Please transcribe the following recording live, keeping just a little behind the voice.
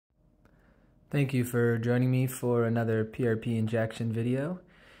Thank you for joining me for another PRP injection video.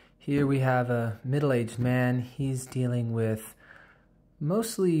 Here we have a middle-aged man. He's dealing with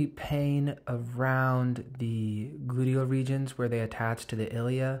mostly pain around the gluteal regions where they attach to the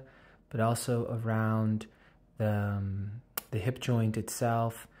ilia, but also around the hip joint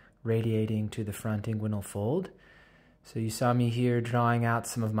itself, radiating to the front inguinal fold. So you saw me here drawing out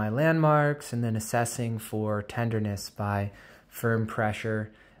some of my landmarks and then assessing for tenderness by firm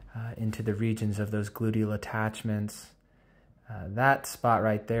pressure into the regions of those gluteal attachments. That spot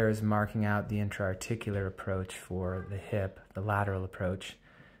right there is marking out the intra-articular approach for the hip, the lateral approach.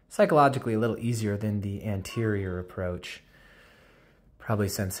 Psychologically a little easier than the anterior approach. Probably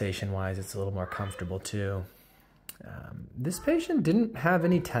sensation-wise it's a little more comfortable too. This patient didn't have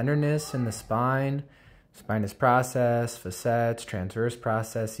any tenderness in the spine. Spinous process, facets, transverse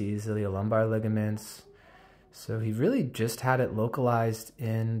processes, iliolumbar ligaments. So he really just had it localized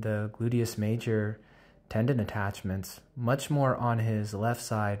in the gluteus major tendon attachments, much more on his left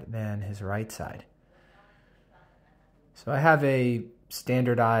side than his right side. So I have a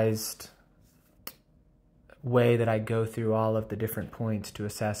standardized way that I go through all of the different points to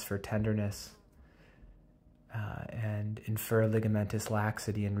assess for tenderness and infer ligamentous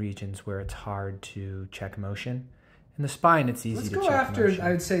laxity in regions where it's hard to check motion. In the spine, it's easy to check motion. Let's go after,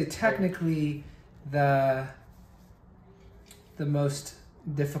 I would say, technically the most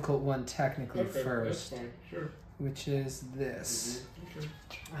difficult one technically first, that's fine. Sure. Which is this. Okay.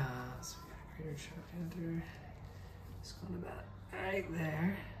 So we got greater trochanter. Just going about right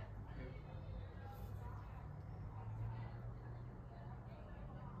there.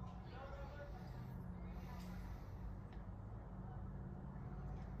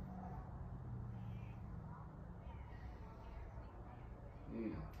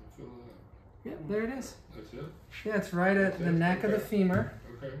 I feel that. Yep, there it is. That's it? Yeah, it's right at the neck of the femur.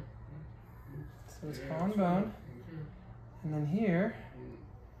 Okay. So it's on bone. Okay. And then here,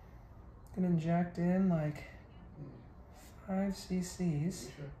 I'm going to inject in like 5 cc's.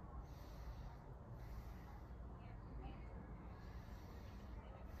 Okay.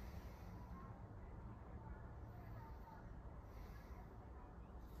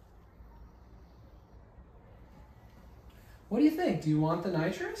 What do you think? Do you want the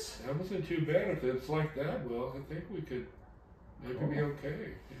nitrous? That wasn't too bad. If it's like that, well, I think we could maybe be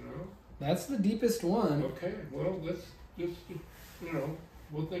okay, you know? That's the deepest one. Okay, well, let's just, you know,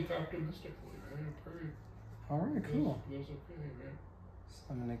 we'll think optimistically, right? I pray. All right, cool. Feels okay, right? So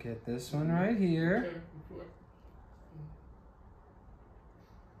I'm going to get this one right here. Okay, good.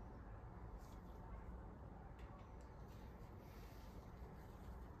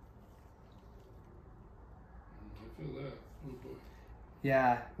 I feel that. Oh boy.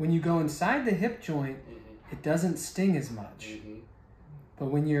 Yeah, when you go inside the hip joint, it doesn't sting as much. But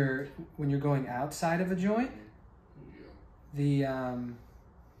when you're going outside of a joint, the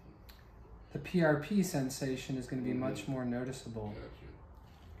PRP sensation is going to be much more noticeable. Gotcha.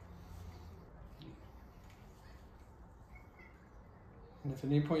 And if at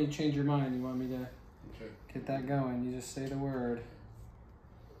any point you change your mind, you want me to Okay. get that going, you just say the word.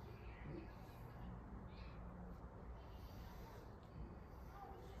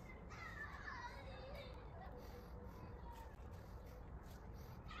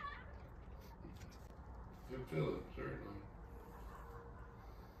 I feel it, certainly.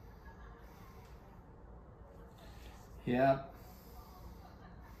 Yeah.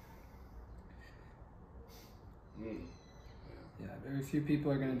 Yeah, very few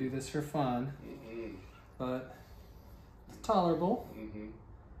people are going to do this for fun, but it's tolerable.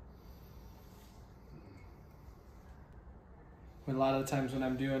 A lot of the times when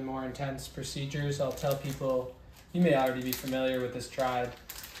I'm doing more intense procedures, I'll tell people, you may already be familiar with this tribe.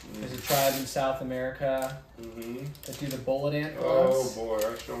 There's a tribe in South America that do the bullet ant gloves. Oh boy,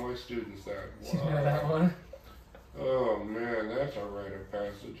 I show my students that. Wow. You know that one? Oh man, that's a rite of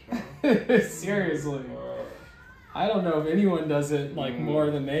passage, huh? Seriously. Wow. I don't know if anyone does it like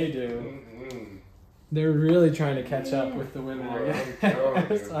more than they do. They're really trying to catch up with the women. Well, I I'm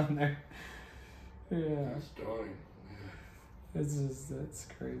guess telling on there. Yeah. That's stunning. It's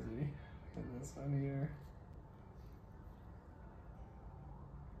crazy. Get this one here.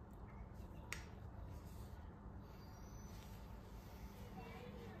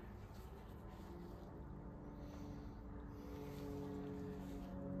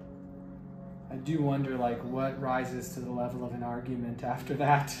 I do wonder, like, what rises to the level of an argument after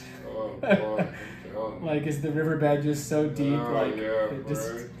that. Oh boy, I'm telling you. Like, is the riverbed just so deep, like, yeah, it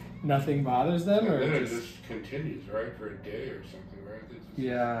just right. nothing bothers them, And or then it it just just continues, right, for a day or something, right? It's just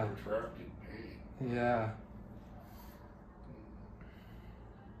Yeah. protracted pain. Yeah.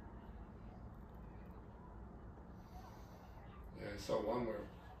 I saw one where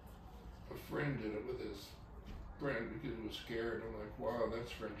a friend did it with his friend because he was scared. I'm like, wow,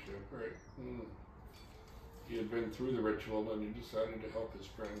 that's friendship, right? He had been through the ritual and he decided to help his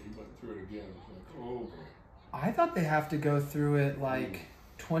friend. He went through it again. It's like, oh boy. I thought they have to go through it like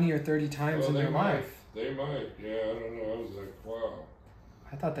 20 or 30 times in their life. They might. Yeah, I don't know. I was like, wow.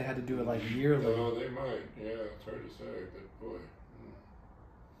 I thought they had to do it like yearly. No, they might. Yeah, it's hard to say, but boy.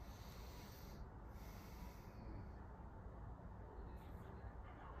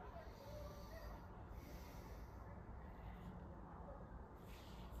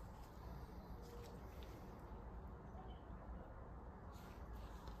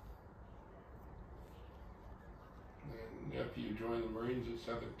 My nephew joined the Marines at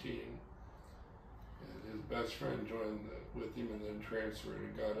 17. And his best friend joined with him and then transferred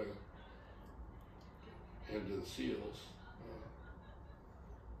and got into the SEALs.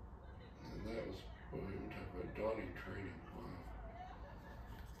 And that was, boy, we talk about daunting training. Wow.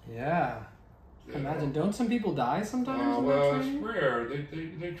 Yeah. Imagine, don't some people die sometimes in that well, training? it's rare.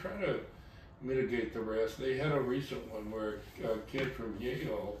 They try to mitigate the risk. They had a recent one where a kid from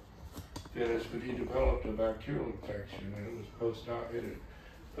Yale finished, but he developed a bacterial infection, and it was post-training,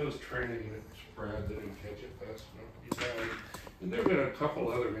 and it spread. They didn't catch it fast enough. He died. And there have been a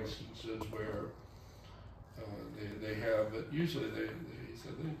couple other instances where they have, but usually they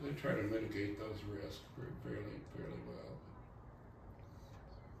said they try to mitigate those risks fairly well.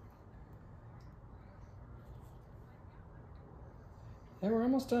 Yeah, we're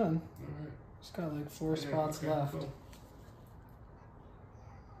almost done. All right. Just got like 4 spots left. Cool.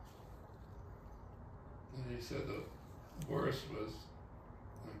 And he said the worst was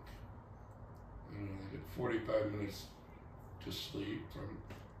like, I don't know, they get 45 minutes to sleep from,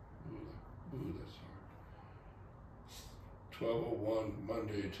 that's hard. 12:01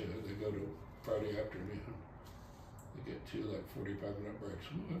 Monday to, they go to Friday afternoon. They get 2 like 45-minute breaks.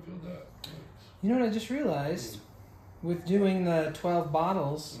 Ooh, I feel that. Thanks. You know what I just realized? With doing the 12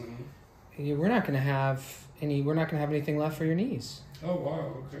 bottles, we're not going to have anything left for your knees. Oh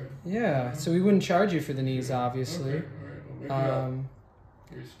wow, okay. Yeah, so we wouldn't charge you for the knees, obviously. Okay, all right. Well, maybe I'll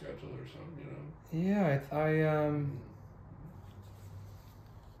reschedule or something, Yeah, I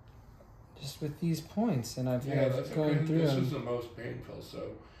just with these points, and I've going through this them. is the most painful,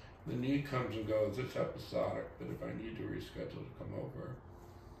 so the knee comes and goes. It's episodic, but if I need to reschedule to come over,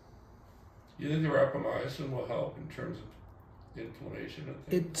 you think the rapamycin will help in terms of inflammation and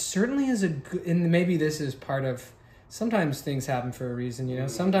things? It certainly is a good, and maybe this is part of, sometimes things happen for a reason, you know.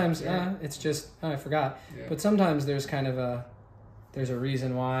 Sometimes it's just, I forgot. Yeah. But sometimes there's kind of there's a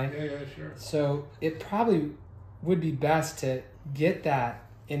reason why. Yeah, sure. So it probably would be best to get that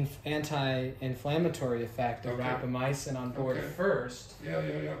anti-inflammatory effect of rapamycin on board first. Yeah.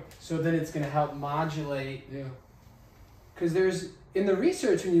 So then it's going to help modulate. Yeah. Because there's, in the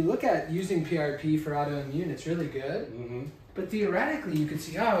research, when you look at using PRP for autoimmune, it's really good. Mm-hmm. But theoretically, you could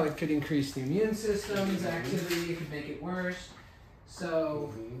see, it could increase the immune system's activity, it could make it worse.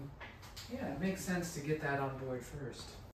 So, yeah, it makes sense to get that on board first.